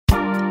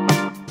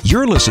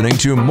You're listening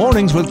to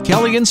Mornings with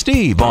Kelly and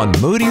Steve on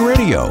Moody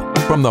Radio.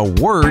 From the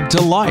Word to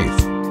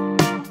Life.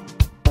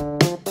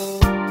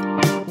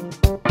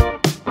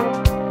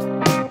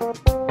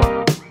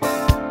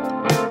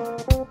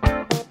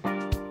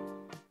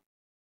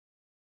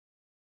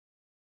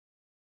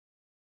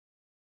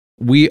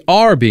 We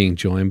are being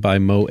joined by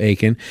Mo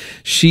Aiken.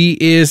 She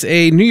is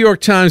a New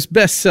York Times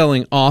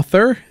best-selling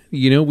author.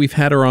 You know, we've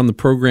had her on the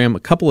program a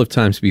couple of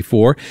times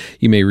before.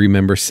 You may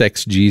remember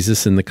Sex,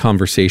 Jesus, and the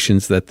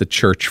Conversations That the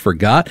Church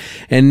Forgot.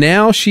 And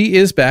now she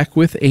is back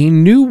with a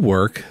new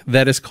work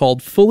that is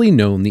called Fully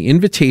Known, The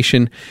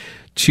Invitation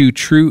to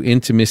True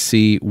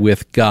Intimacy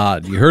with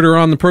God. You heard her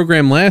on the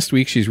program last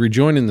week. She's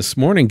rejoining this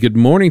morning. Good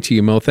morning to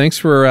you, Mo. Thanks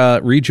for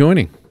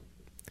rejoining.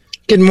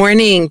 Good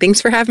morning. Thanks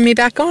for having me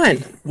back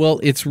on. Well,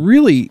 it's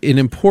really an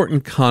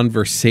important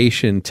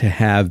conversation to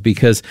have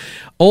because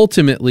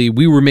ultimately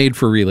we were made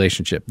for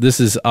relationship. This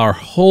is our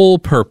whole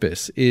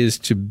purpose, is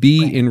to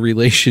be in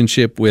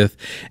relationship with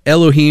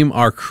Elohim,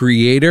 our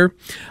creator.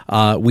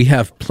 We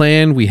have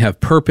plan, we have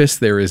purpose,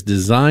 there is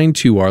design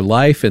to our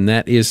life, and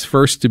that is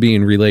first to be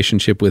in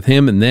relationship with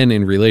him and then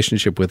in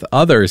relationship with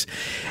others.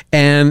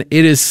 And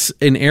it is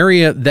an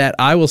area that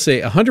I will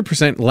say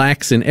 100%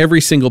 lacks in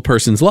every single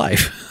person's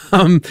life.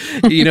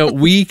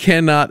 We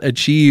cannot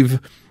achieve,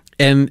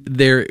 and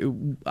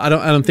I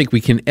don't think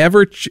we can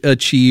ever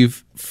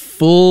achieve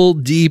full,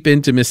 deep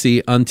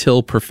intimacy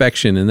until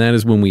perfection, and that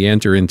is when we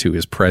enter into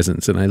his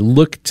presence. And I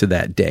look to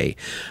that day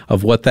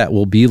of what that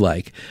will be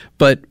like.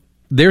 But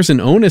there's an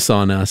onus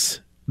on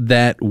us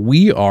that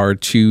we are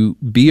to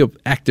be an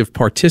active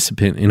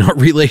participant in our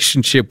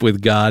relationship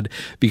with God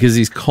because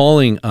he's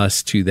calling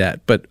us to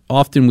that. But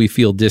often we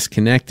feel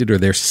disconnected or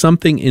there's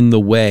something in the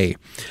way.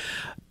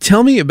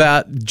 Tell me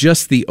about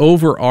just the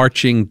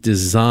overarching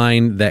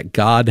design that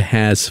God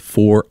has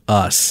for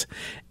us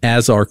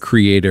as our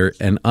creator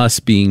and us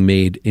being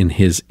made in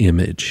his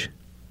image.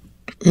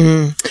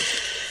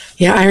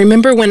 Yeah, I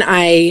remember when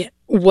I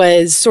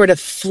was sort of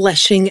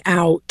fleshing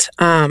out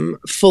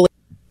fully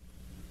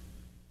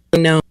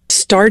known,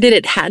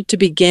 it had to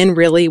begin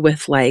really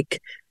with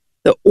like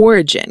the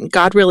origin.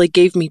 God really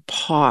gave me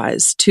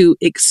pause to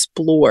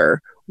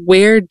explore,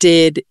 where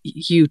did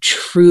you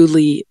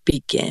truly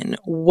begin?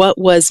 What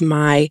was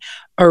my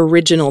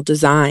original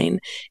design?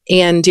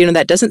 And,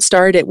 that doesn't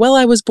start at, well,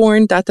 I was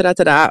born,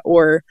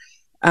 or,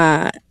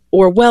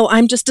 well,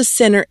 I'm just a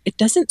sinner. It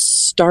doesn't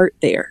start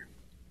there.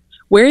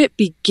 Where it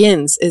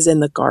begins is in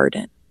the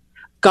garden.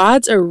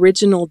 God's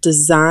original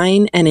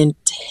design and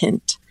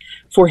intent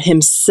for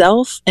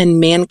himself and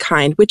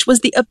mankind, which was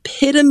the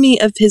epitome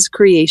of his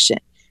creation,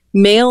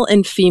 male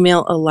and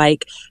female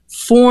alike,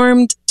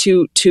 formed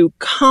to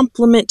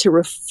complement, to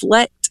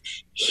reflect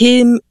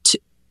him,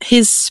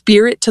 his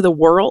spirit to the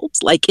world,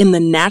 like in the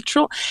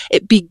natural.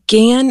 It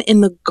began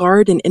in the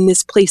garden, in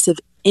this place of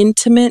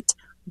intimate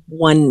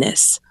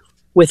oneness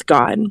with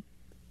God.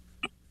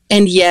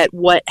 And yet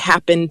what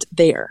happened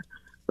there,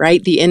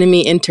 right? The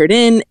enemy entered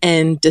in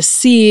and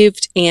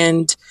deceived,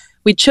 and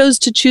we chose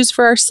to choose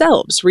for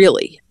ourselves,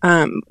 really.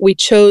 We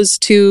chose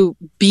to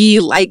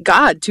be like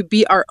God, to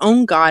be our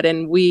own God,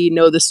 and we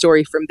know the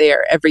story from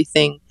there.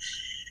 Everything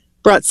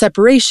brought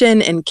separation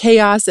and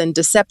chaos and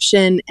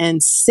deception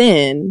and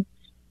sin,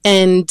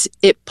 and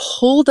it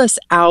pulled us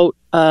out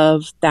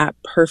of that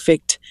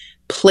perfect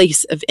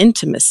place of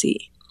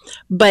intimacy.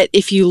 But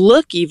if you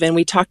look, even,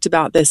 we talked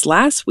about this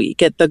last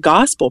week, at the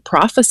gospel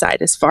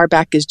prophesied as far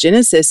back as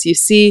Genesis, you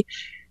see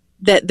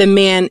that the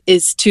man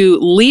is to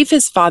leave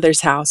his father's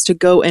house to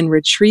go and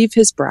retrieve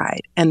his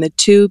bride, and the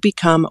two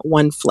become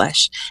one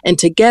flesh. And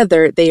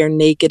together they are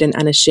naked and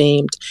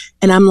unashamed.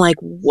 And I'm like,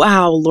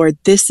 wow, Lord,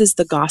 this is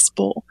the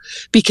gospel.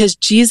 Because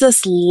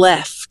Jesus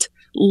left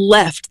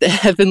the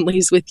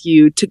heavenlies with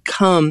you to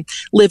come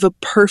live a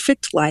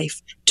perfect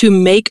life, to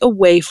make a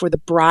way for the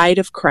bride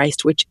of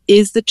Christ, which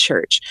is the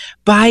church,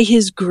 by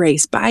his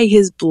grace, by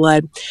his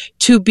blood,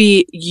 to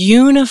be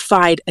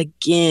unified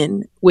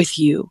again with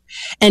you.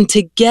 And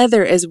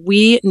together, as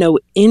we know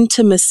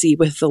intimacy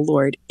with the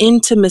Lord,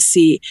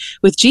 intimacy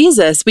with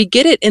Jesus, we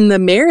get it in the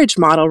marriage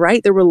model,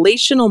 right? The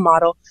relational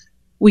model.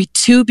 We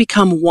two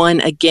become one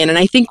again. And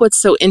I think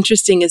what's so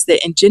interesting is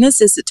that in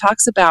Genesis, it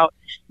talks about,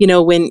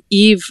 when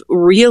Eve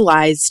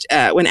realized,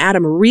 when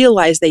Adam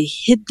realized they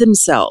hid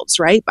themselves,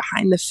 right,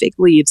 behind the fig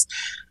leaves.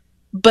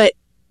 But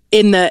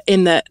in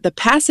the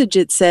passage,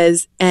 it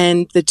says,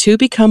 and the two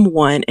become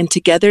one, and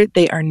together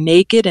they are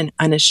naked and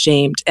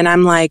unashamed. And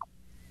I'm like,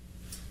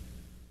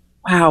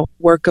 wow,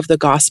 work of the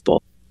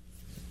gospel.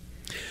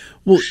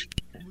 Well,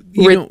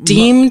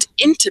 redeemed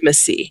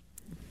intimacy.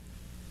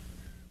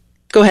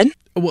 Go ahead.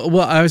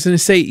 Well, I was going to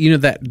say,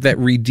 that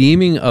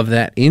redeeming of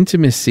that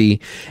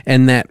intimacy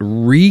and that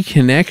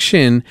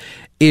reconnection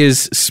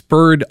is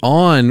spurred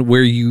on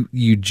where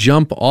you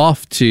jump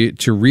off to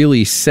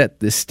really set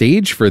the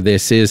stage for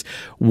this is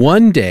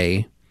one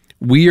day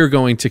we are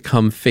going to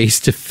come face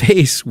to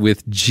face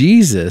with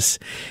Jesus,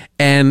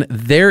 And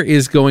there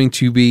is going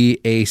to be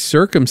a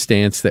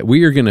circumstance that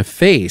we are going to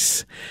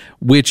face,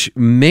 which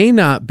may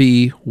not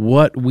be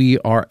what we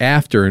are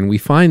after. And we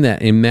find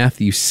that in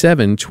Matthew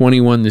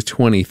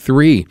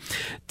 7:21-23.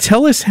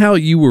 Tell us how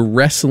you were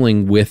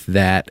wrestling with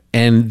that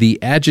and the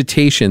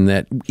agitation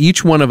that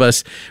each one of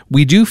us,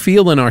 we do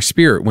feel in our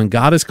spirit when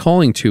God is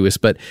calling to us.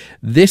 But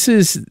this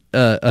is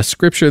a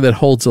scripture that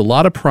holds a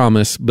lot of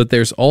promise, but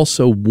there's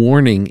also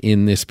warning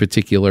in this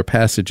particular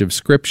passage of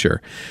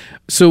scripture.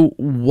 So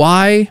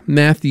why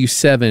Matthew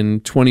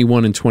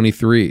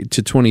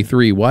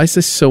 7:21-23? Why is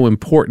this so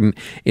important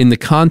in the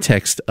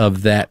context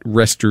of that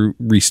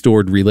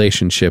restored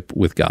relationship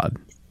with God?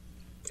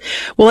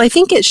 Well, I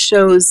think it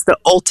shows the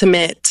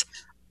ultimate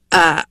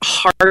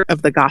heart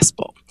of the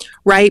gospel,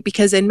 right?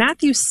 Because in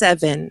Matthew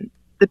 7,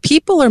 the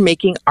people are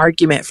making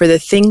argument for the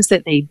things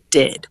that they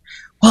did.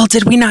 Well,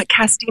 did we not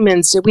cast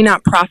demons? Did we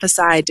not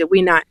prophesy? Did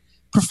we not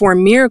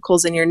perform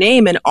miracles in your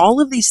name? And all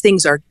of these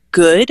things are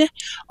good.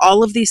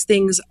 All of these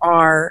things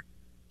are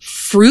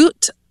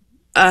fruit.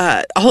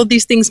 All of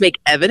these things make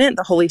evident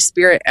the Holy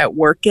Spirit at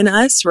work in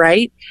us,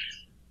 right?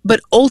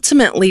 But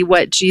ultimately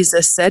what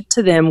Jesus said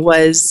to them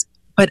was,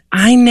 but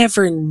I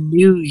never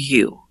knew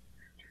you.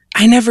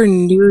 I never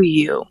knew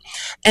you.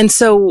 And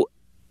so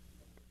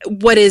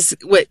what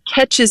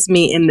catches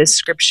me in this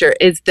scripture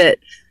is that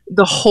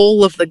the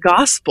whole of the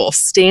gospel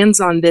stands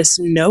on this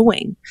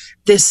knowing,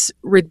 this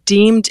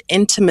redeemed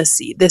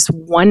intimacy, this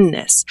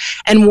oneness.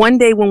 And one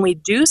day when we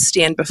do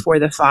stand before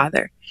the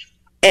Father,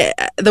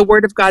 the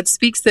Word of God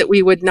speaks that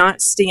we would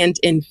not stand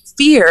in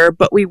fear,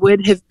 but we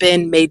would have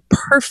been made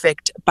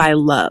perfect by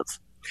love.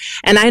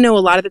 And I know a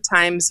lot of the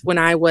times when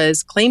I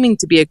was claiming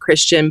to be a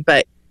Christian,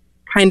 but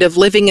kind of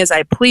living as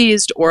I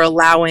pleased or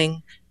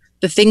allowing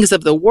the things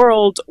of the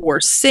world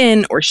or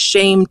sin or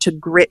shame to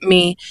grip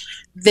me,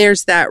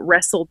 there's that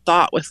wrestled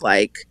thought with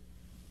like,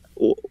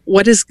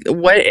 what is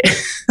going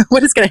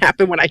to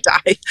happen when I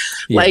die?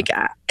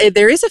 Yeah.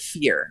 There is a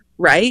fear,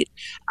 right?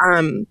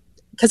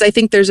 Because I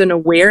think there's an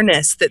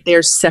awareness that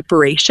there's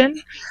separation.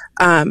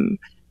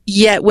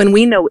 Yet when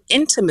we know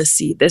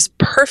intimacy, this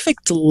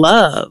perfect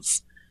love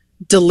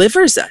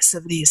delivers us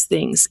of these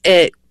things.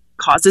 It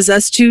causes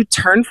us to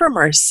turn from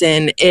our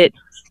sin. It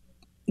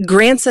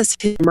grants us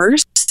His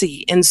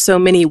mercy in so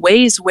many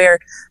ways, where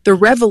the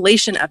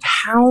revelation of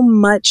how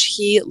much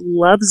He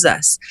loves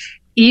us,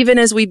 even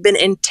as we've been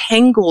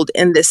entangled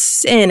in this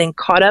sin and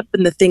caught up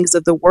in the things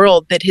of the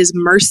world, that His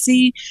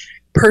mercy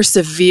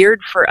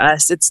persevered for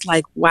us. It's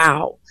like,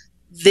 wow,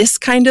 this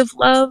kind of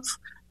love,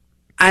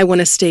 I want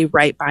to stay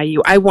right by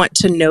you. I want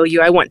to know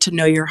you. I want to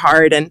know your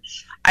heart. And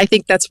I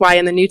think that's why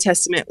in the New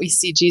Testament we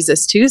see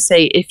Jesus too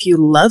say, if you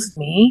love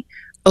me,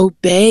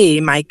 obey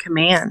my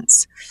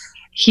commands.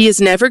 He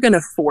is never going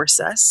to force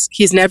us.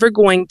 He's never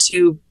going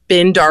to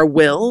bend our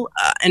will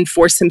and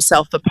force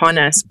Himself upon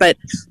us. But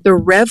the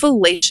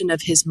revelation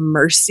of His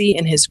mercy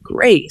and His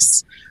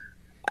grace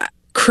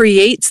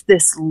creates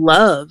this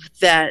love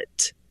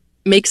that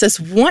makes us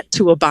want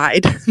to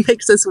abide,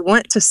 makes us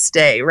want to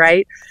stay,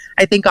 right?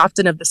 I think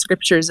often of the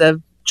scriptures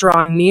of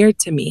draw near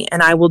to me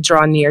and I will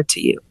draw near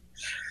to you.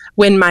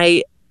 When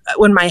my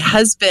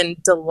husband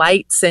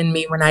delights in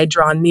me, when I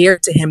draw near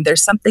to him,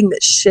 there's something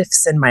that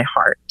shifts in my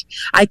heart.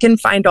 I can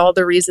find all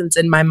the reasons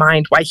in my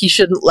mind why he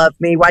shouldn't love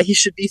me, why he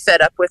should be fed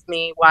up with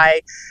me,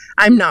 why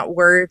I'm not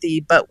worthy.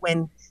 But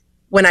when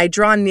I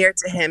draw near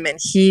to him and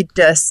he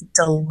just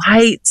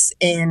delights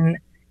in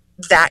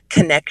that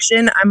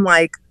connection, I'm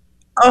like,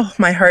 oh,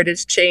 my heart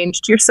has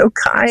changed. You're so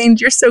kind.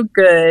 You're so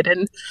good.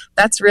 And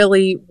that's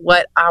really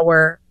what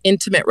our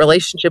intimate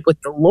relationship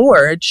with the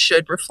Lord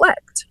should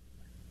reflect.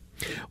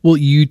 Well,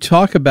 you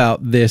talk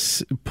about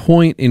this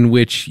point in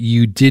which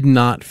you did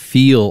not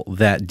feel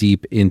that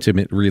deep,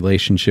 intimate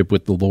relationship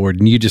with the Lord.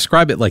 And you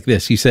describe it like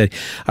this. You said,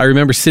 I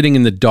remember sitting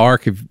in the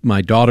dark of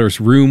my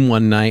daughter's room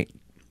one night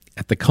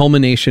at the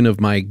culmination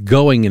of my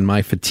going, and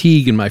my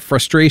fatigue and my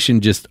frustration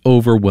just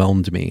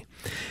overwhelmed me.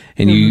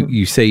 And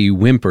you say you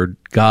whimpered,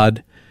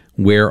 God,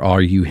 where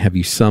are you? Have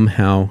you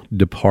somehow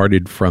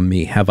departed from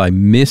me? Have I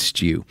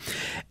missed you?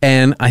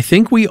 And I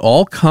think we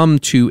all come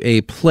to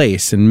a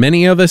place, and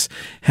many of us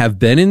have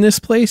been in this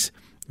place.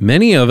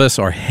 Many of us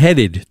are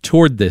headed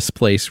toward this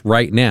place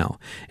right now.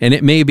 And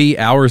it may be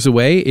hours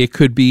away. It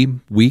could be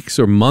weeks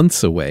or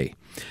months away.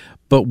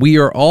 But we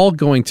are all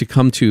going to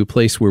come to a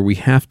place where we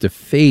have to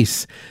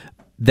face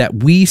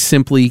that we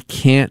simply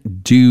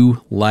can't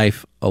do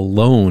life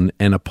alone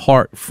and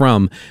apart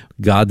from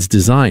God's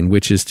design,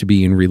 which is to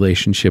be in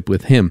relationship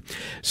with Him.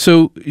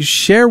 So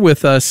share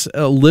with us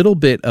a little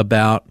bit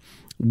about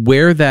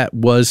where that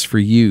was for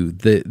you,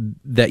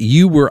 that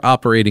you were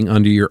operating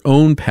under your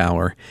own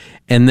power,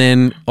 and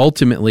then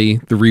ultimately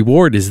the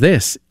reward is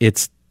this.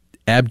 It's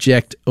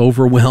abject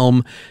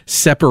overwhelm,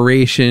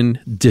 separation,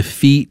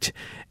 defeat,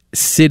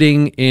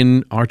 sitting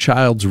in our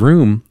child's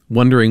room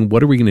wondering,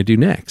 what are we going to do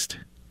next?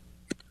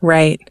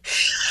 Right.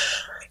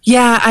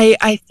 Yeah,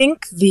 I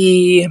think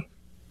the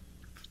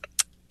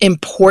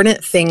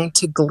important thing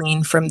to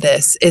glean from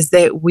this is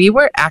that we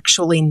were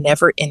actually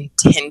never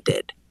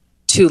intended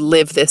to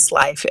live this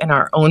life in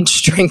our own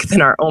strength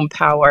and our own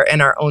power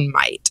and our own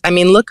might. I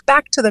mean, look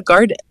back to the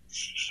garden.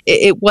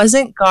 It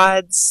wasn't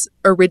God's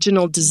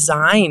original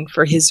design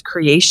for his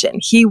creation.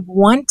 He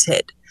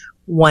wanted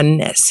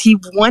oneness. He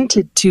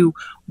wanted to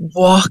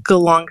walk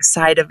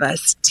alongside of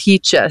us,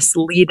 teach us,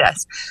 lead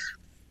us.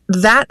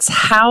 That's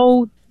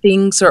how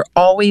things are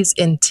always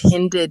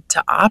intended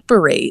to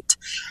operate.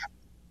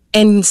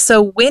 And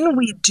so when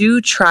we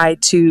do try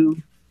to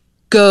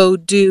go,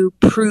 do,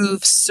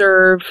 prove,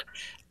 serve,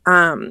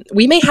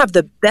 we may have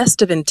the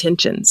best of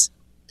intentions.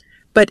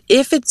 But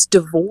if it's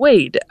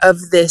devoid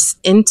of this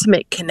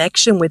intimate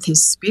connection with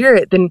his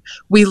Spirit, then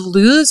we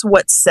lose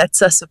what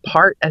sets us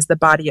apart as the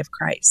body of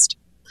Christ,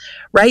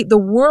 right? The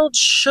world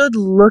should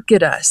look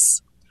at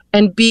us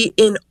and be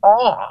in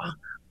awe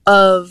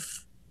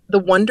of the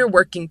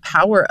wonder-working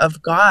power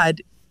of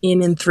God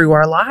in and through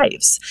our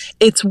lives.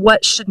 It's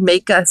what should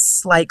make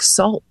us like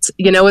salt.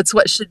 It's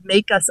what should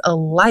make us a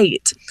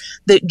light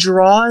that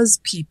draws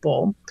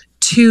people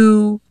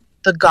to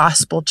the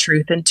gospel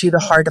truth and to the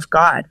heart of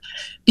God,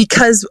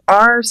 because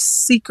our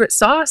secret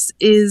sauce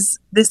is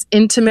this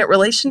intimate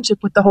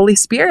relationship with the Holy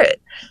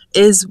Spirit,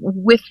 is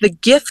with the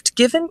gift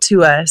given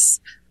to us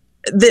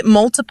that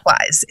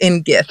multiplies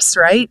in gifts,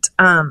 right?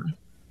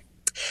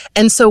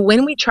 And so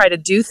when we try to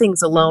do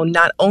things alone,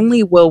 not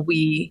only will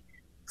we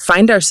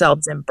find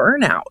ourselves in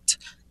burnout,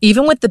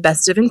 even with the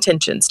best of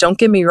intentions, don't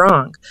get me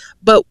wrong,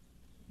 but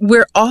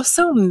we're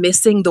also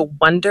missing the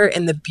wonder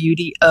and the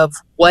beauty of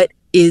what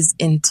is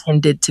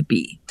intended to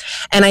be.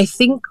 And I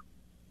think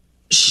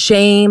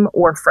shame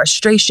or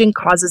frustration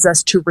causes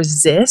us to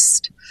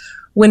resist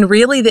when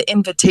really the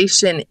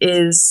invitation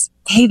is,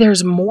 hey,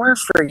 there's more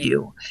for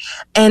you.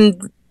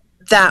 And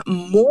that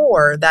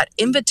more, that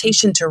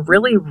invitation to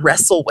really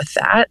wrestle with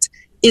that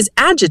is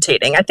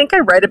agitating. I think I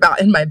write about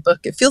in my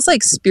book, it feels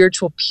like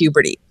spiritual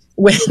puberty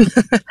when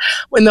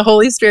when the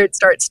Holy Spirit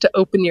starts to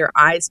open your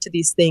eyes to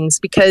these things,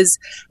 because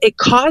it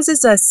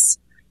causes us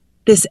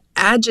this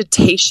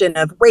agitation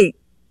of, wait,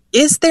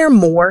 is there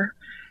more?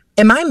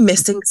 Am I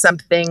missing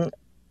something?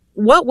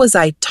 What was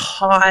I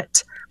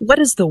taught? What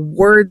does the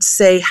word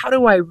say? How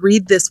do I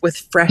read this with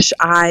fresh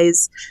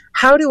eyes?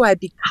 How do I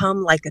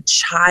become like a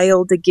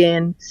child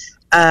again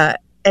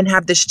and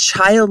have this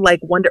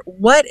childlike wonder?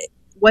 What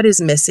is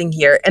missing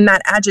here? And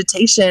that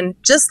agitation,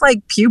 just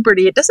like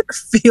puberty, it doesn't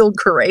feel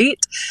great.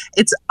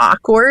 It's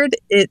awkward.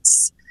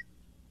 It's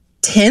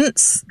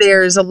tense.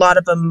 There's a lot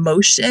of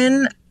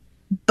emotion.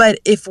 But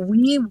if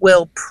we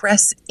will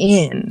press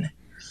in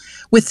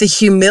with the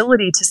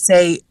humility to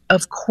say,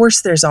 of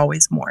course, there's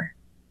always more.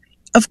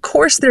 Of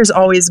course, there's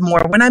always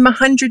more. When I'm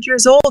 100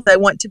 years old, I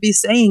want to be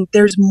saying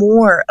there's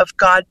more of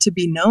God to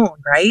be known,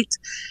 right?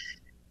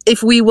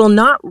 If we will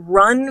not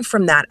run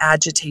from that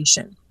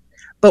agitation,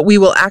 but we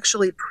will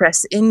actually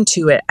press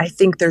into it, I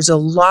think there's a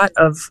lot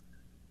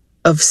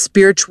of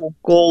spiritual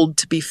gold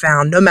to be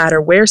found. No matter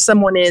where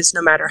someone is,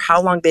 no matter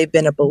how long they've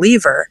been a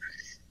believer,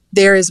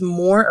 there is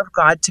more of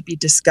God to be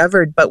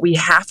discovered, but we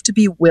have to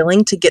be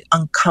willing to get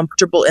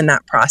uncomfortable in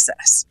that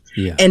process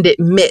and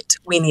admit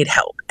we need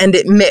help, and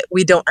admit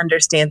we don't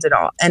understand it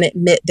all, and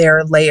admit there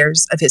are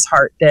layers of his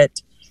heart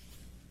that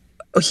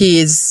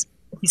he's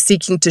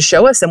seeking to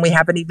show us and we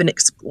haven't even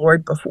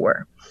explored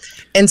before.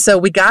 And so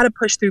we got to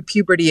push through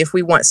puberty if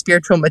we want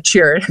spiritual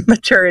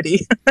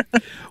maturity.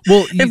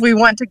 Well, if we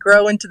want to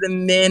grow into the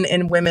men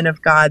and women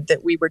of God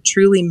that we were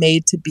truly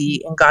made to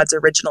be in God's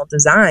original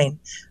design,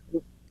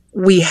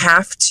 we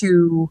have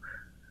to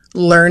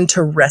learn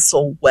to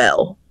wrestle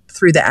well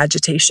through the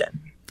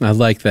agitation. I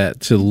like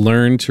that, to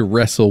learn to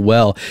wrestle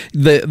well.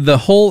 The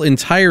whole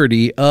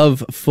entirety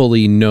of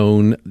Fully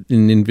Known,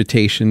 an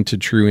invitation to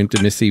true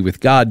intimacy with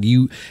God,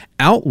 you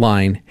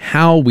outline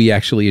how we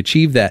actually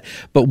achieve that.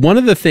 But one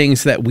of the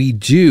things that we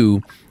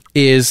do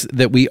is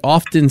that we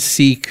often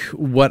seek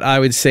what I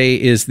would say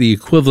is the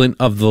equivalent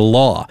of the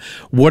law.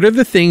 What are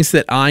the things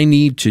that I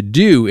need to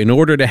do in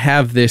order to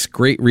have this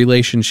great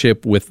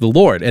relationship with the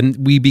Lord? And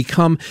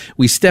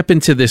we step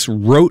into this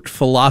rote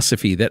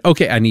philosophy that,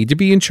 okay, I need to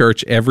be in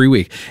church every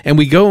week. And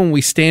we go and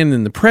we stand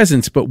in the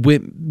presence, but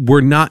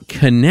we're not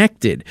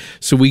connected.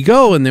 So we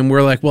go and then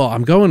we're like, well,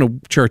 I'm going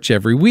to church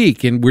every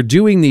week. And we're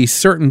doing these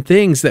certain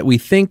things that we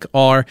think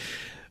are,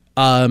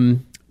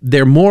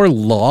 they're more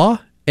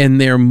law,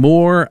 and they're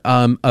more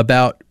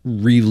about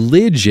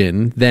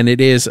religion than it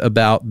is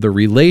about the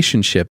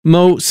relationship.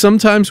 Mo,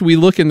 sometimes we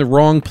look in the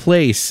wrong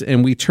place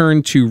and we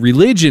turn to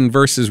religion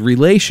versus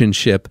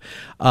relationship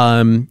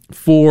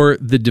for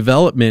the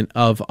development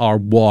of our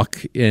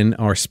walk in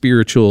our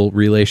spiritual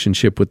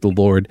relationship with the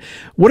Lord.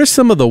 What are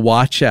some of the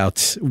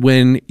watch-outs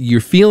when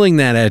you're feeling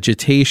that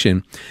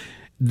agitation?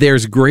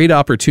 There's great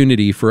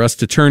opportunity for us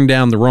to turn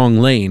down the wrong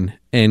lane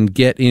and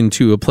get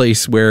into a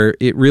place where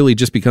it really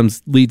just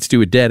leads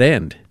to a dead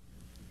end.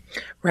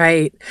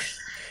 Right.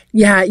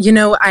 Yeah.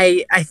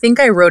 I think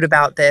I wrote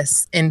about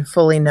this in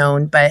Fully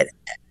Known, but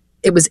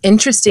it was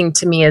interesting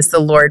to me as the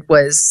Lord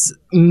was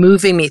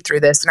moving me through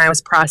this, and I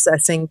was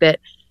processing that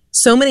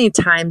so many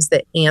times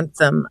the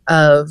anthem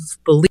of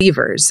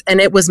believers,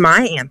 and it was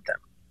my anthem,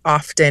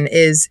 often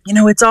is,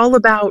 it's all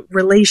about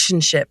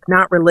relationship,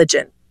 not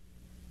religion.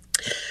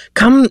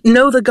 Come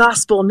know the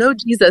gospel, know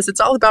Jesus. It's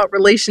all about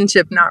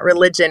relationship, not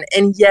religion.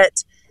 And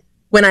yet,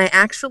 when I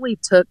actually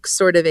took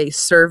sort of a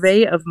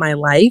survey of my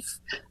life,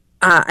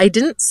 I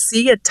didn't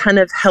see a ton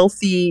of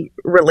healthy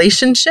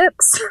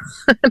relationships.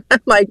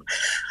 I'm like,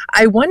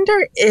 I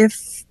wonder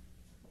if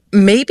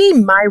maybe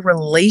my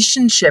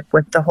relationship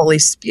with the Holy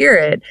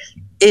Spirit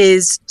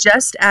is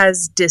just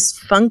as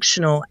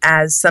dysfunctional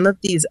as some of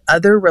these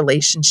other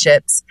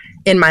relationships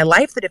in my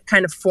life that have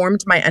kind of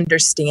formed my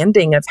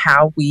understanding of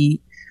how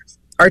we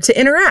are to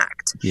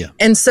interact. Yeah.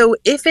 And so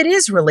if it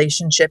is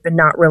relationship and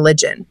not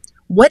religion,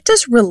 what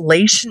does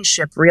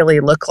relationship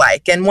really look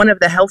like? And one of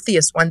the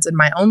healthiest ones in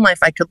my own life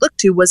I could look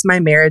to was my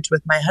marriage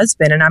with my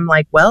husband. And I'm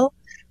like, well,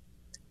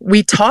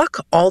 we talk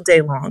all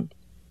day long.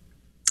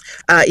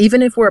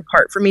 Even if we're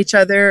apart from each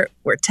other,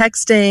 we're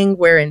texting,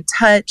 we're in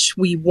touch,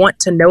 we want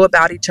to know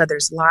about each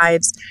other's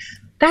lives.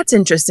 That's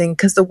interesting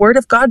because the Word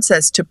of God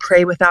says to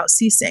pray without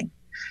ceasing.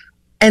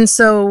 And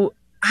so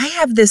I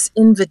have this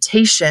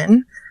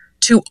invitation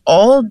to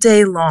all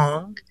day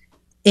long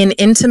in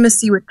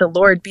intimacy with the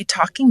Lord, be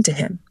talking to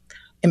Him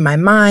in my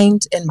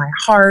mind, in my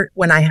heart,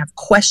 when I have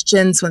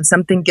questions, when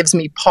something gives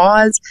me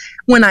pause,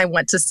 when I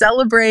want to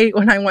celebrate,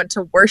 when I want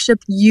to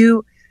worship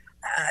you.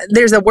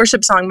 There's a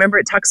worship song, remember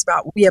it talks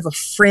about we have a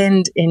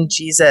friend in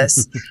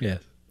Jesus. Yeah.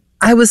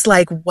 I was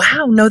like,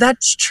 wow, no,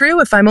 that's true.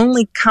 If I'm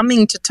only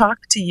coming to talk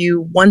to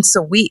you once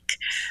a week,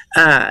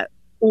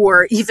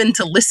 or even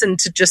to listen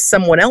to just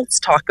someone else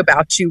talk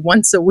about you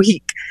once a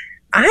week,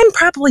 I'm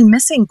probably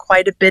missing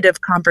quite a bit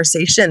of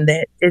conversation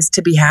that is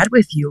to be had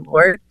with you,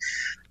 Lord.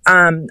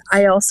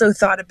 I also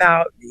thought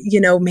about,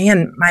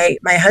 man,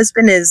 my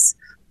husband is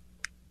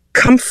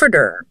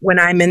comforter when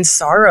I'm in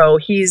sorrow.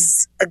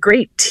 He's a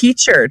great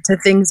teacher to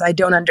things I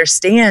don't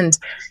understand.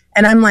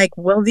 And I'm like,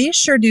 well, these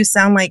sure do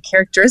sound like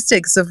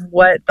characteristics of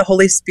what the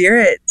Holy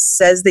Spirit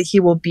says that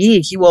He will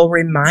be. He will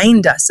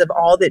remind us of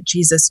all that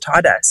Jesus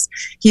taught us.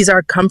 He's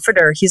our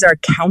comforter. He's our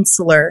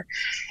counselor.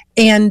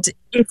 And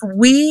if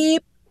we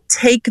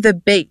take the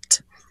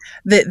bait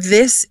that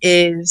this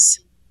is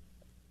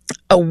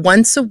a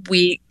once a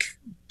week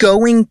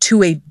going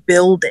to a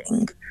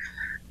building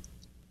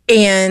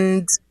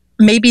and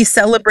maybe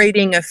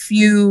celebrating a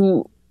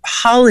few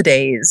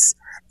holidays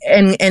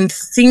and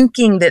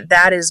thinking that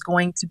that is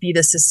going to be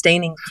the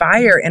sustaining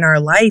fire in our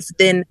life,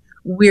 then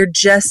we're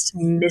just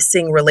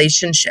missing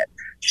relationship.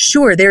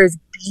 Sure, there is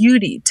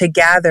beauty to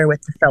gather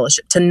with the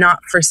fellowship, to not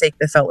forsake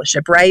the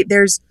fellowship, right?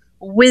 There's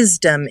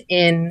wisdom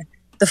in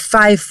the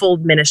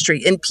fivefold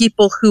ministry, in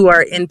people who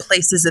are in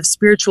places of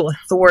spiritual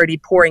authority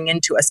pouring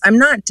into us. I'm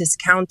not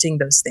discounting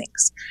those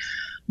things,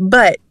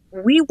 but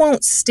we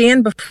won't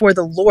stand before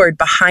the Lord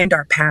behind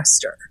our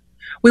pastor.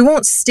 We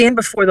won't stand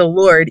before the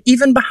Lord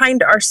even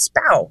behind our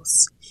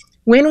spouse.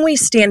 When we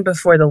stand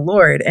before the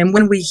Lord and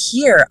when we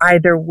hear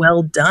either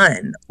well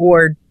done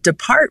or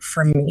depart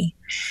from me,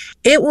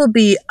 it will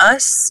be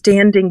us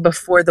standing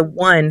before the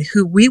one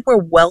who we were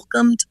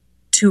welcomed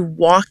to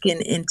walk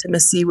in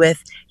intimacy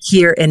with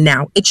here and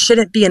now. It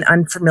shouldn't be an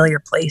unfamiliar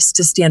place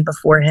to stand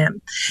before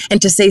Him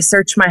and to say,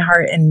 search my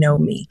heart and know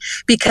me.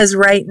 Because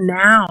right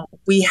now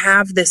we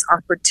have this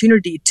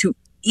opportunity to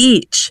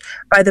each,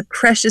 by the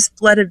precious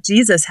blood of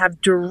Jesus,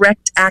 have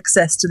direct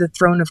access to the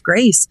throne of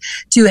grace,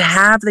 to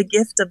have the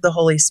gift of the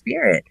Holy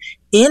Spirit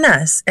in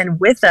us and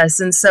with us.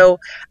 And so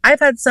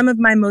I've had some of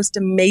my most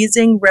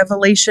amazing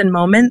revelation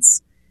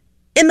moments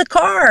in the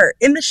car,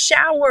 in the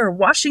shower,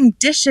 washing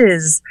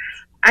dishes.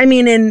 I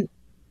mean, in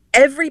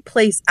every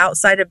place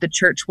outside of the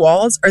church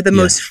walls are the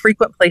most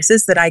frequent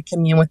places that I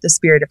commune with the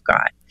Spirit of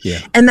God. Yeah.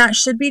 And that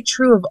should be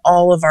true of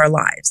all of our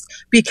lives,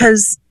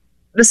 because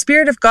the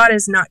Spirit of God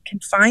is not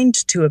confined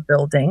to a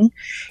building.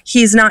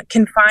 He's not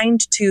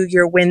confined to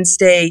your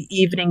Wednesday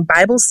evening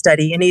Bible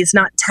study, and He's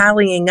not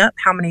tallying up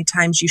how many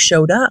times you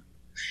showed up.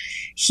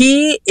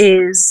 He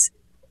is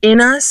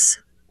in us,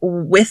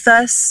 with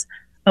us,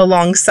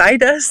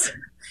 alongside us,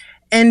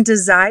 and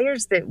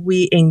desires that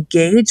we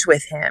engage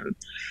with Him.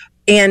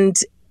 And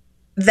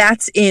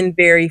that's in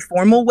very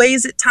formal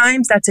ways at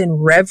times. That's in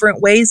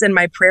reverent ways in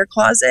my prayer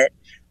closet.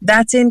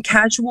 That's in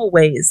casual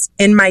ways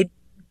in my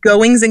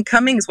goings and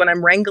comings when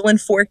I'm wrangling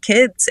 4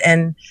 kids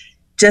and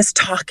just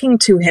talking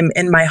to Him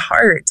in my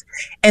heart.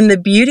 And the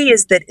beauty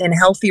is that in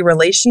healthy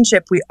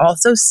relationship, we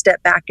also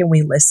step back and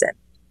we listen.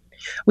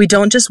 We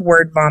don't just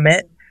word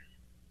vomit.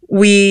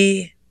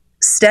 We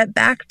step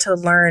back to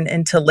learn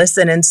and to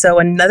listen. And so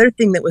another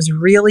thing that was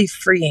really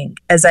freeing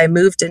as I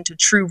moved into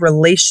true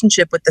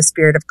relationship with the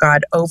Spirit of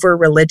God over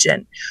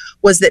religion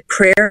was that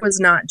prayer was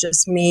not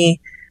just me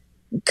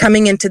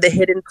coming into the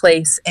hidden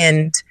place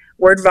and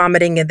word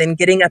vomiting and then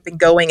getting up and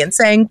going and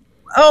saying,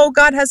 oh,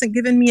 God hasn't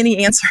given me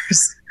any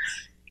answers.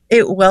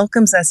 It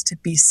welcomes us to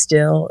be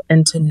still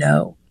and to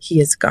know He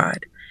is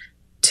God,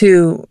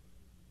 to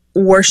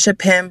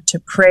worship Him, to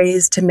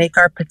praise, to make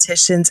our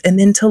petitions, and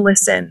then to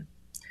listen,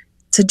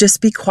 to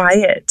just be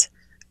quiet,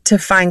 to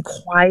find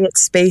quiet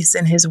space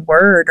in His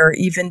Word, or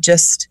even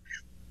just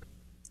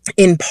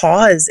in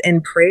pause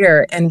and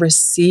prayer and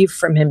receive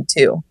from him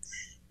too,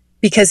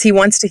 because he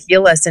wants to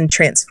heal us and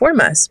transform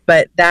us.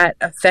 But that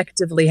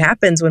effectively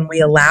happens when we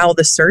allow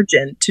the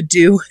surgeon to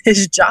do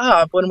his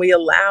job, when we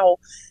allow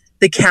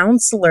the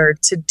counselor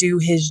to do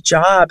his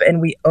job,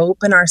 and we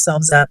open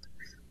ourselves up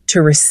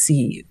to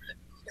receive.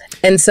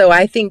 And so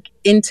I think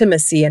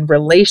intimacy and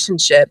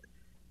relationship,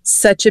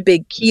 such a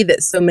big key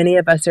that so many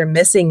of us are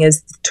missing,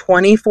 is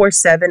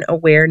 24/7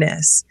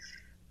 awareness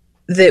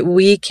that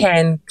we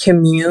can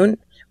commune,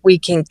 we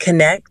can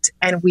connect,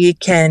 and we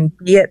can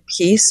be at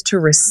peace to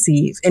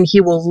receive. And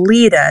he will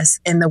lead us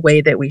in the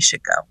way that we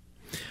should go.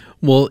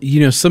 Well,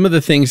 some of the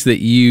things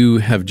that you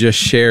have just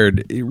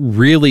shared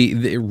really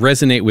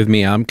resonate with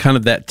me. I'm kind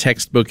of that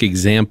textbook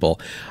example.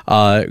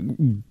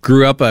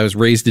 Grew up, I was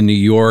raised in New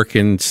York,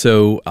 and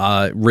so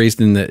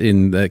raised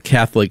in the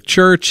Catholic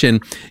Church,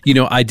 and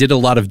I did a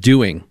lot of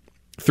doing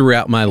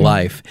throughout my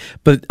life,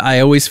 but I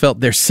always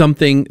felt there's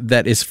something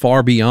that is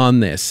far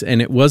beyond this.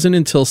 And it wasn't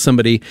until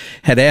somebody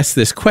had asked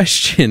this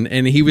question,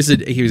 and he was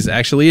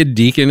actually a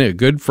deacon, a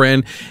good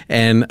friend,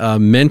 and a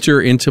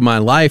mentor into my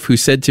life, who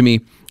said to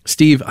me,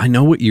 "Steve, I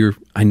know what you're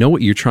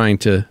trying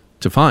to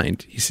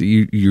find. He said,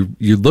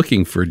 you're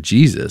looking for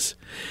Jesus."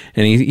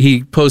 And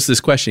he posed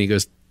this question. He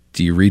goes,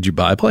 "Do you read your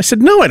Bible?" I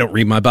said, "No, I don't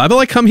read my Bible.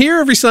 I come here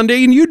every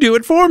Sunday and you do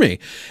it for me.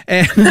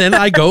 And then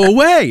I go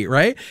away."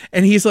 Right.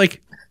 And he's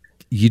like,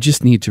 "You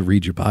just need to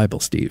read your Bible,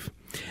 Steve."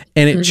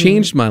 And it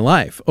changed my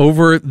life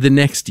over the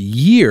next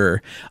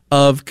year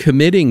of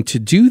committing to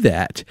do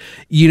that.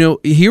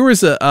 Here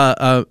was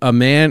a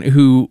man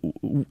who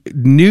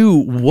knew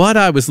what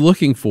I was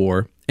looking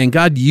for, and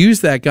God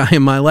used that guy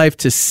in my life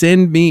to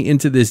send me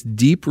into this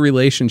deep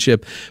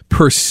relationship,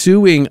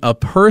 pursuing a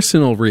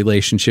personal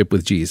relationship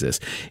with Jesus.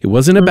 It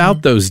wasn't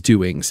about those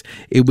doings.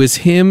 It was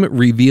him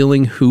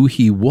revealing who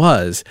he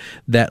was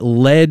that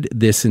led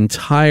this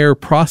entire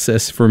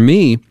process for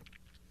me,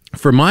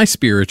 for my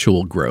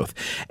spiritual growth.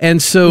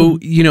 And so,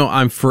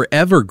 I'm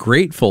forever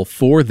grateful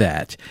for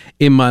that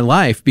in my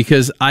life,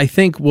 because I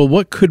think, well,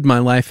 what could my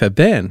life have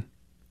been?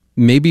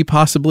 Maybe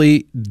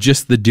possibly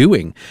just the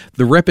doing,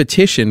 the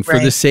repetition for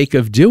the sake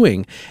of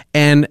doing.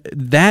 And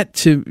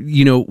that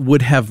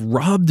would have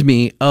robbed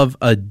me of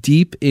a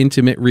deep,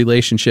 intimate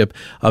relationship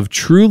of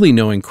truly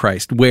knowing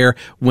Christ, where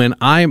when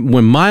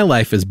my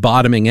life is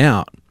bottoming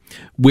out,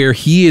 where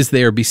he is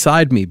there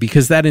beside me.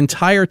 Because that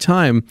entire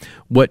time,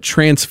 what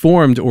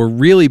transformed or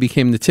really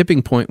became the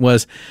tipping point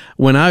was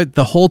when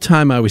the whole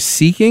time I was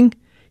seeking,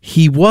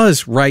 he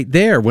was right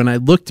there. When I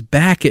looked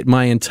back at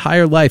my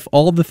entire life,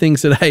 all the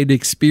things that I had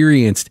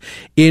experienced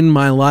in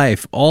my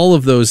life, all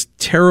of those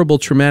terrible,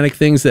 traumatic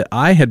things that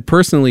I had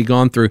personally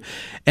gone through,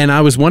 and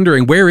I was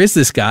wondering, where is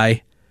this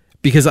guy?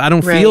 Because I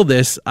don't feel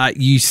this.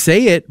 You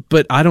say it,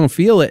 but I don't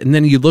feel it. And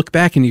then you look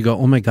back and you go,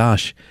 oh my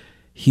gosh,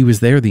 he was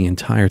there the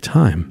entire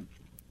time.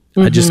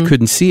 I just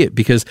couldn't see it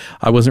because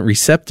I wasn't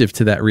receptive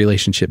to that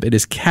relationship. It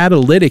is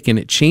catalytic and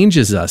it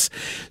changes us.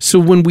 So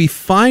when we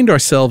find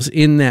ourselves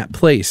in that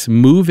place,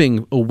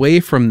 moving away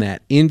from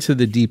that into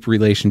the deep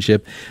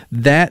relationship,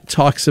 that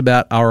talks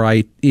about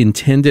our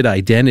intended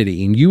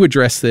identity. And you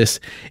address this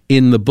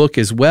in the book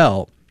as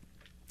well.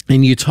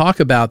 And you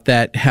talk about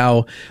that,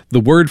 how the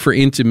word for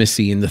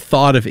intimacy and the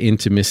thought of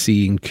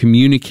intimacy and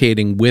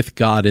communicating with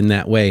God in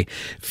that way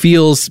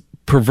feels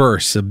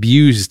perverse,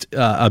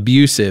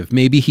 abusive.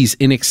 Maybe he's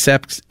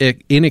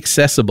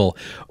inaccessible,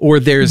 or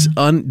there's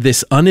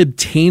this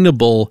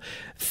unobtainable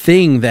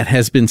thing that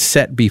has been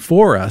set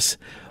before us.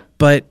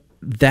 But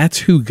that's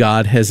who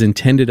God has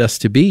intended us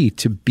to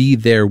be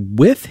there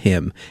with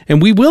him.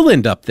 And we will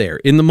end up there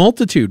in the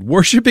multitude,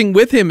 worshiping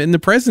with him in the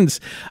presence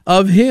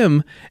of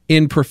him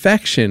in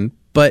perfection.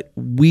 But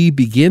we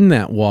begin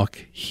that walk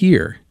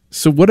here.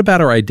 So what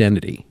about our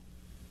identity?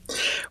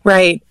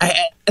 Right.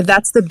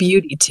 That's the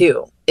beauty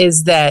too,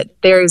 is that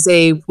there's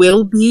a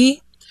will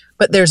be,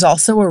 but there's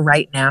also a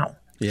right now.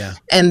 Yeah.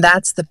 And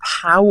that's the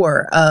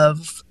power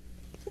of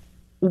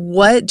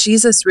what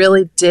Jesus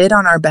really did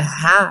on our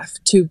behalf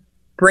to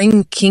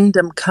bring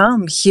kingdom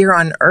come here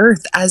on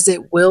earth as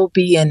it will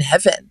be in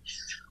heaven.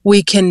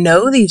 We can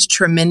know these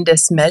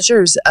tremendous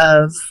measures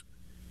of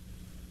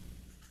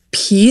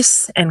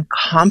peace and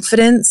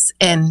confidence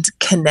and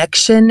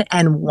connection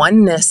and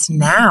oneness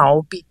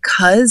now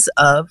because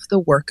of the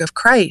work of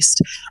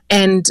Christ.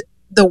 And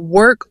the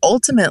work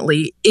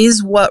ultimately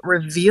is what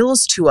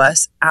reveals to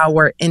us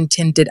our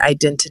intended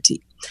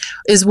identity,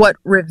 is what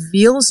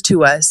reveals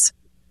to us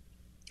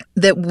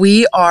that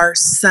we are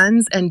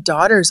sons and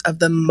daughters of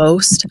the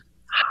Most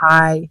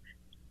High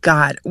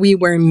God. We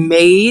were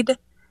made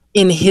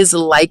in his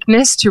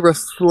likeness to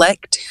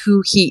reflect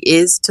who he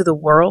is to the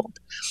world,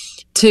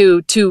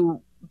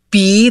 to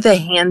be the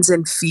hands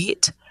and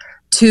feet,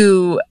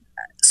 to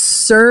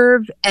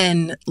serve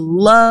and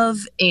love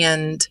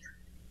and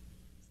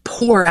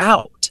pour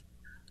out,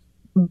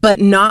 but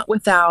not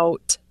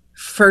without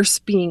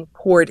first being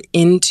poured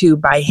into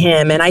by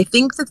him. And I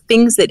think the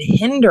things that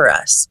hinder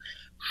us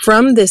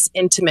from this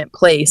intimate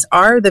place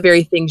are the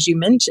very things you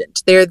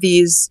mentioned. They're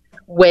these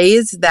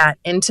ways that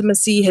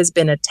intimacy has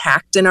been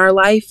attacked in our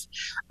life,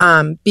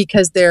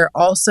 because there are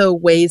also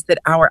ways that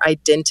our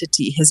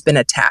identity has been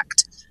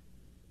attacked.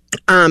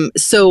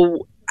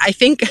 So I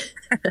think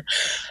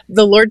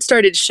the Lord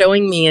started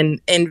showing me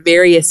in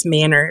various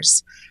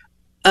manners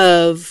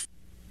of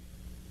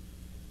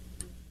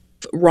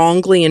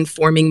wrongly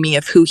informing me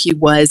of who he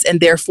was, and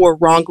therefore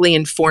wrongly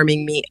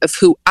informing me of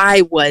who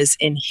I was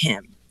in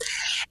him.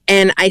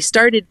 And I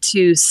started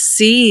to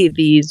see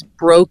these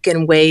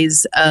broken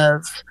ways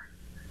of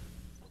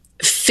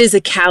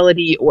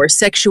physicality or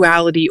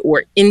sexuality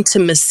or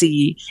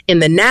intimacy in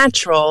the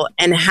natural,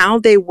 and how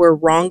they were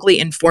wrongly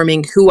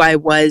informing who I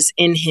was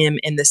in him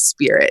in the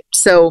spirit.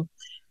 So,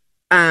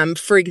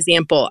 for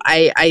example,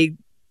 I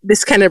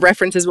this kind of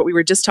references what we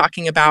were just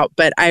talking about,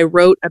 but I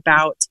wrote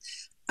about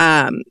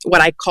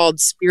what I called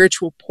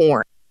spiritual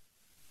porn.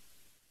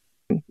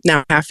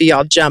 Now, half of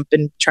y'all jump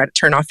and try to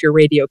turn off your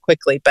radio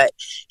quickly, but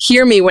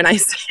hear me when I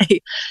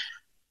say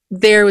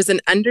there was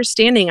an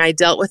understanding. I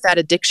dealt with that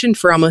addiction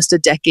for almost a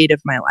decade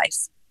of my life.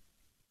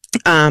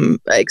 I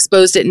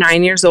exposed at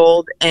 9 years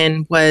old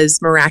and was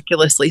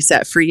miraculously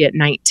set free at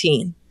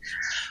 19.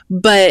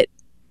 But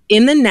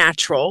in the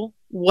natural,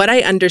 what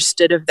I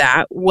understood of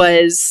that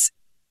was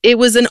it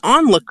was an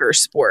onlooker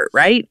sport,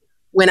 right?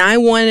 When I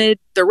wanted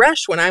the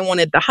rush, when I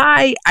wanted the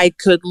high, I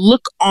could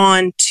look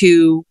on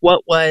to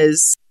what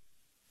was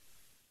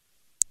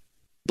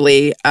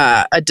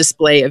a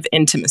display of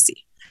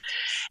intimacy.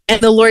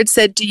 And the Lord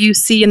said, do you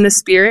see in the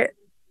spirit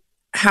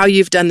how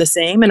you've done the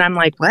same? And I'm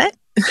like, what?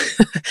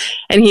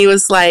 And he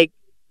was like,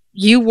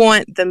 you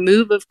want the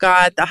move of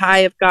God, the high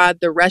of God,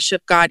 the rush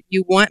of God.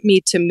 You want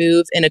me to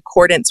move in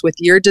accordance with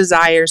your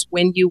desires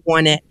when you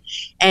want it.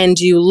 And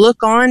you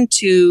look on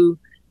to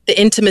the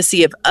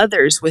intimacy of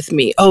others with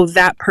me. Oh,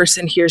 that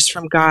person hears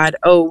from God.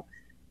 Oh,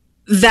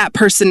 that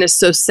person is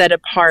so set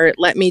apart.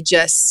 Let me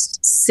just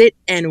sit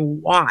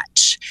and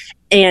watch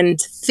and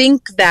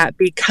think that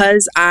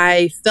because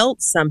I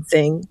felt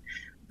something,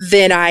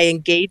 then I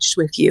engaged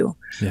with you.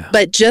 Yeah.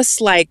 But just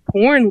like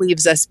porn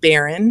leaves us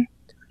barren,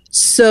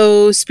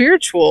 so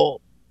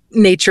spiritual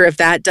nature of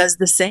that does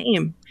the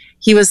same.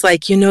 He was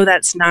like,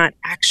 that's not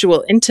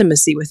actual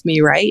intimacy with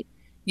me, right?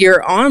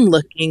 You're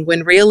onlooking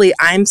when really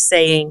I'm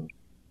saying,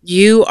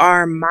 you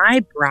are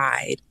my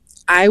bride.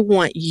 I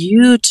want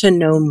you to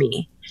know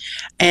me.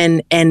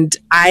 And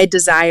I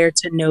desire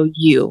to know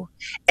you.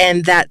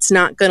 And that's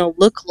not going to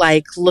look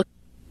like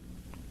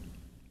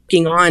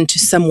looking on to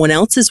someone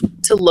else's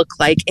to look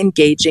like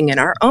engaging in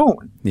our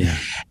own. Yeah.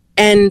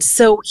 And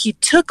so he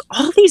took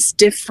all these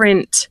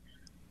different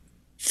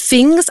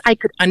things I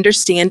could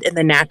understand in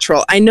the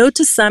natural. I know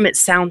to some it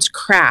sounds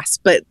crass,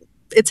 but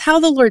it's how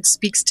the Lord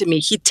speaks to me.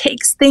 He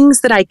takes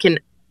things that I can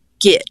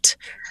get,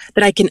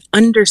 that I can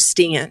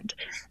understand.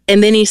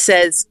 And then he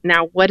says,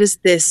 now what does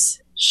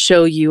this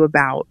show you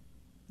about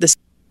the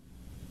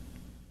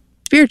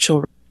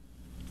spiritual?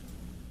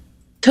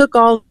 Took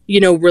all,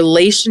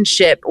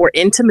 relationship or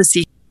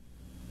intimacy,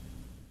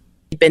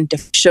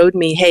 showed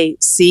me, hey,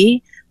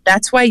 see,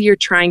 that's why you're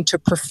trying to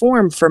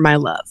perform for my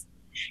love.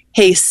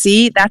 Hey,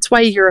 see, that's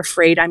why you're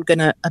afraid I'm going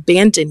to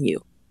abandon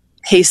you.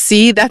 Hey,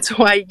 see, that's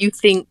why you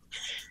think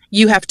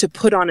you have to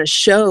put on a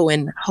show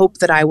and hope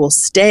that I will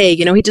stay.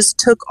 He just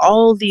took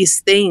all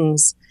these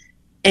things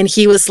and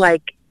he was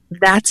like,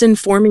 that's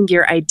informing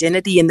your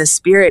identity in the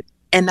spirit.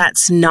 And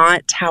that's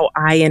not how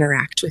I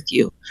interact with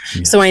you.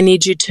 Yeah. So I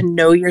need you to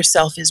know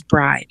yourself as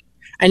bride.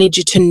 I need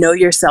you to know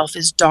yourself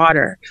as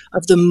daughter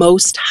of the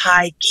Most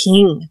High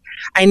King.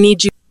 I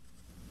need you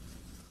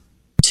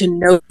to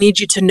know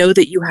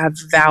that you have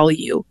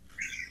value.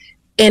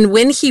 And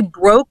when he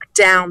broke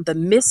down the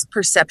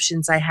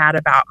misperceptions I had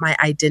about my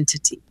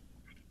identity,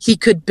 he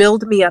could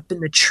build me up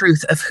in the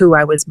truth of who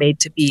I was made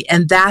to be.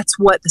 And that's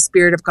what the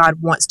Spirit of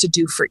God wants to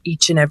do for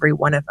each and every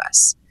one of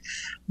us.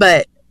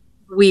 But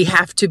we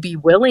have to be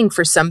willing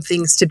for some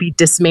things to be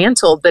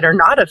dismantled that are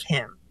not of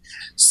him,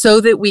 so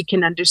that we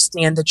can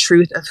understand the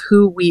truth of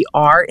who we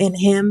are in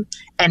him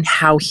and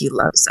how he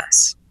loves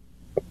us.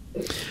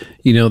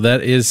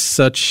 That is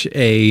such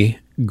a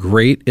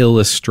great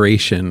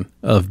illustration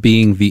of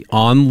being the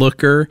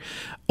onlooker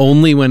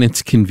only when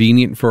it's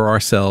convenient for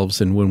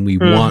ourselves and when we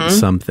want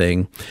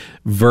something,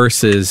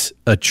 versus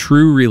a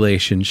true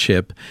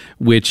relationship,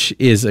 which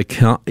is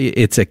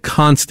it's a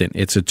constant,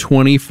 it's a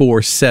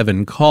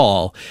 24/7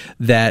 call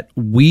that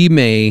we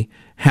may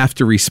have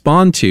to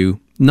respond to,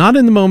 not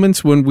in the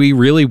moments when we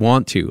really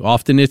want to.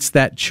 Often it's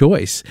that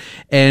choice.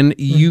 And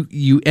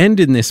you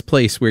end in this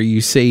place where you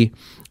say,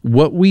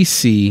 what we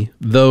see,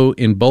 though,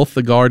 in both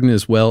the garden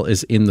as well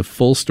as in the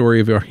full story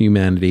of our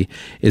humanity,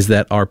 is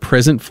that our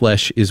present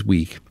flesh is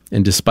weak.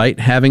 And despite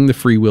having the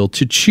free will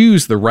to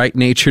choose the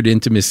right-natured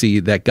intimacy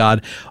that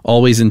God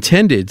always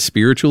intended,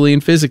 spiritually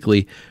and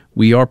physically,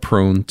 we are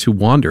prone to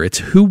wander. It's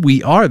who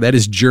we are. That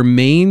is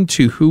germane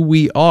to who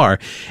we are.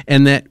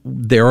 And that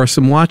there are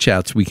some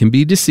watch-outs. We can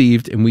be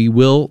deceived and we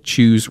will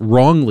choose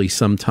wrongly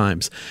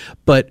sometimes.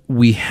 But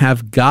we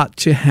have got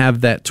to have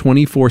that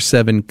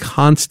 24/7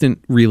 constant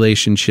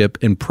relationship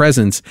and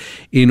presence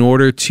in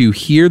order to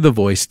hear the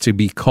voice, to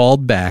be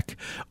called back,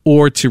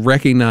 or to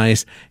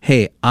recognize,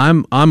 hey,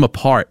 I'm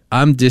apart.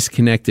 I'm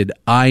disconnected.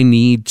 I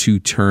need to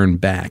turn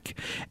back.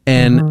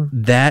 And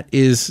that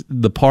is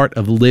the part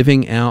of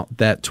living out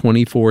that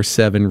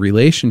 24/7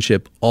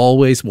 relationship,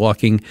 always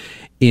walking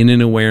in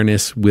an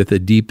awareness with a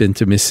deep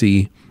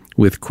intimacy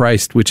with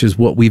Christ, which is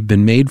what we've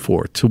been made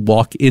for, to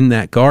walk in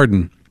that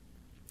garden.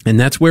 And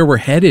that's where we're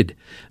headed.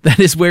 That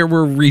is where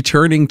we're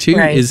returning to,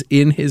 is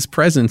in his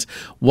presence,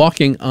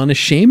 walking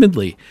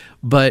unashamedly.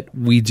 But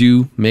we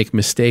do make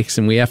mistakes,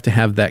 and we have to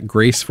have that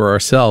grace for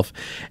ourselves.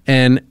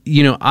 And,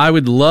 I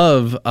would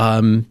love,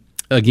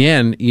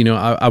 again,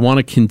 I want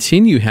to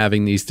continue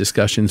having these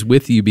discussions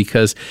with you,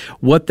 because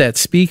what that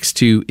speaks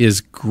to is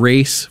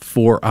grace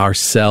for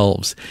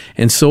ourselves.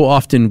 And so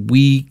often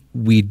we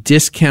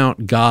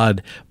discount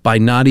God by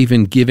not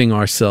even giving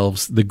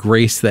ourselves the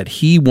grace that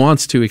he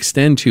wants to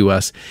extend to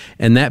us,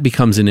 and that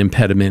becomes an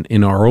impediment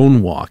in our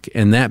own walk,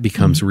 and that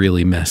becomes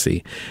really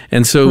messy.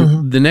 And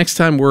so the next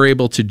time we're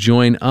able to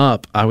join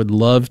up, I would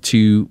love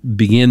to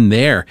begin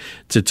there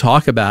to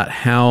talk about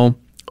how,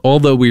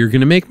 although we are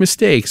going to make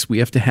mistakes, we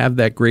have to have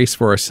that grace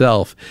for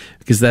ourselves,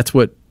 because that's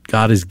what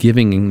God is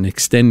giving and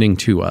extending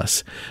to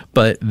us.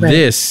 But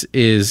this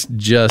is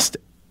just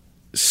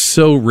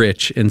so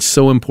rich and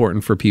so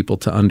important for people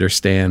to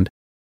understand.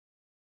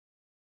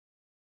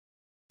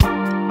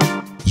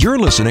 You're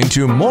listening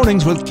to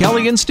Mornings with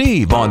Kelly and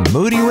Steve on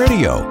Moody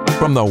Radio,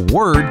 from the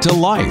Word to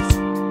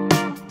Life.